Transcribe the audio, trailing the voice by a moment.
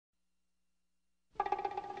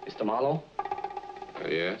Mr. Marlowe?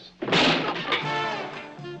 Yes?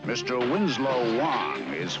 Mr. Winslow Wong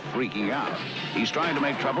is freaking out. He's trying to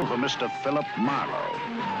make trouble for Mr. Philip Marlowe.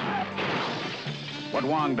 What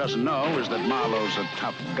Wong doesn't know is that Marlowe's a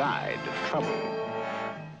tough guy to trouble.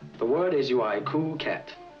 The word is you are a cool cat.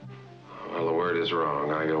 Well, the word is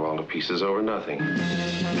wrong. I go all to pieces over nothing.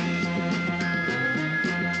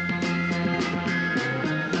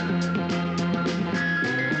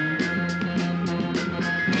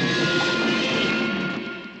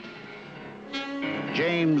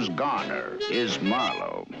 James Garner is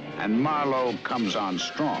Marlowe, and Marlowe comes on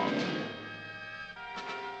strong.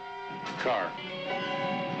 Car.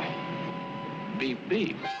 Beep,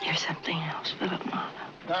 beep. You're something else, Philip Marlowe.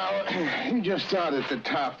 Now, you just start at the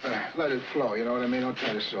top. Let it flow, you know what I mean? Don't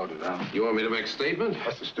try to sort it out. You want me to make a statement?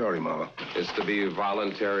 What's the story, Marlowe? It's to be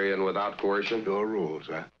voluntary and without coercion. Your rules,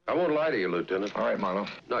 huh? I won't lie to you, Lieutenant. All right, Marlowe.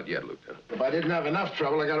 Not yet, Lieutenant. If I didn't have enough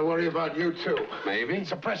trouble, I got to worry about you, too. Maybe?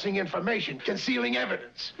 Suppressing information, concealing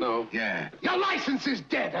evidence. No. Yeah. Your license is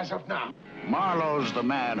dead as of now. Marlowe's the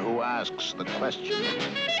man who asks the question.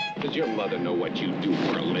 Does your mother know what you do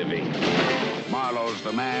for a living? Marlowe's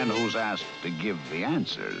the man who's asked to give the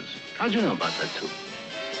answers. How'd you know about that, too?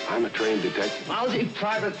 I'm a trained detective. Lousy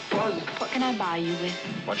private buzz. What can I buy you with?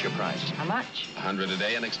 What's your price? How much? 100 a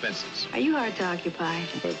day and expenses. Are you hard to occupy?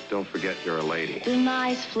 But don't forget you're a lady. Do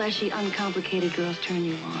nice, fleshy, uncomplicated girls turn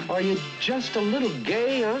you on? Are you just a little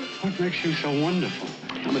gay, huh? What makes you so wonderful?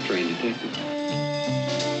 I'm a trained detective.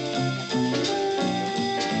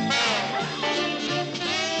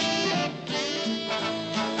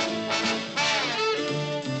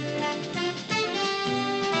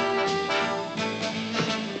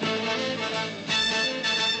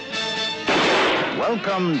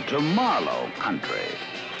 Welcome to Marlowe country.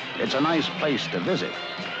 It's a nice place to visit,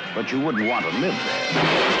 but you wouldn't want to live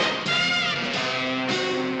there.